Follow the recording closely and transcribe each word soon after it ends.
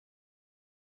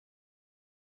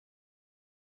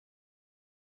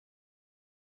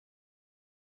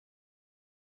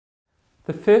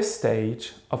The first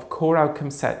stage of core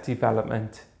outcome set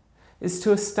development is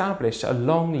to establish a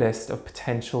long list of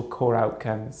potential core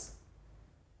outcomes.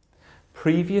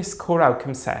 Previous core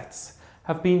outcome sets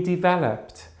have been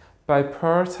developed by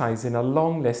prioritizing a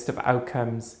long list of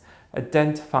outcomes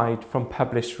identified from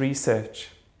published research.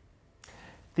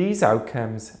 These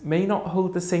outcomes may not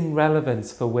hold the same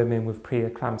relevance for women with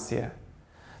pre-eclampsia,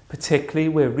 particularly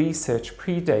where research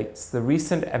predates the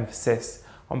recent emphasis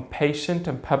on patient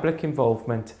and public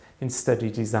involvement in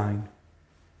study design.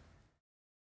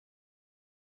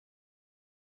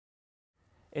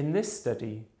 In this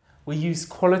study, we used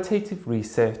qualitative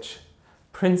research,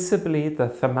 principally the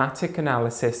thematic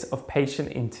analysis of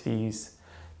patient interviews,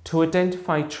 to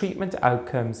identify treatment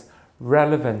outcomes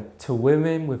relevant to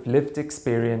women with lived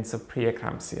experience of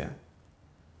pre-eclampsia.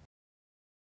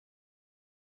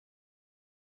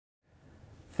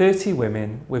 30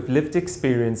 women with lived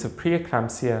experience of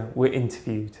pre-eclampsia were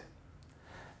interviewed.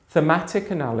 Thematic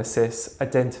analysis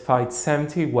identified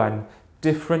 71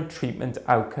 different treatment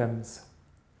outcomes.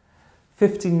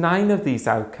 59 of these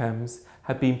outcomes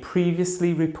had been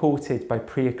previously reported by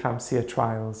pre-eclampsia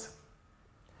trials.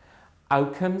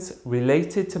 Outcomes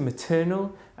related to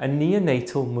maternal and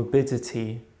neonatal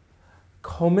morbidity,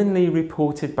 commonly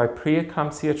reported by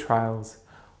pre-eclampsia trials,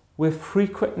 were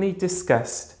frequently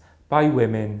discussed by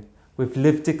women with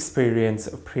lived experience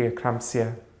of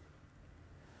pre-eclampsia.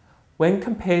 When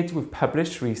compared with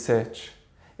published research,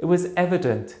 it was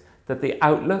evident that the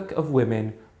outlook of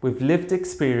women with lived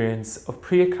experience of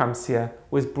pre-eclampsia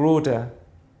was broader.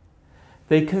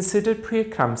 They considered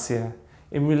pre-eclampsia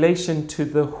in relation to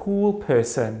the whole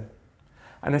person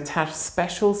and attached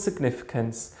special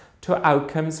significance to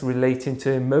outcomes relating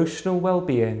to emotional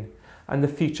well-being and the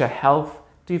future health,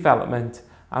 development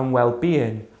and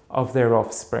well-being of their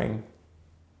offspring.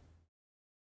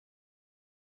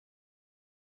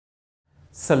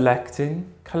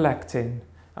 Selecting, collecting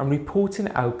and reporting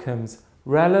outcomes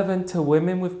relevant to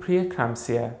women with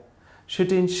pre-eclampsia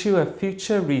should ensure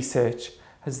future research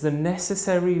has the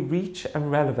necessary reach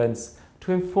and relevance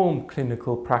to inform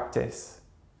clinical practice.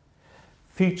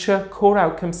 Future core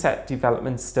outcome set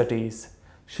development studies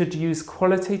should use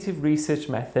qualitative research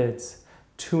methods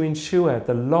to ensure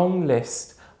the long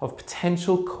list of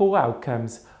potential core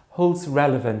outcomes holds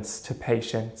relevance to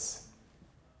patients.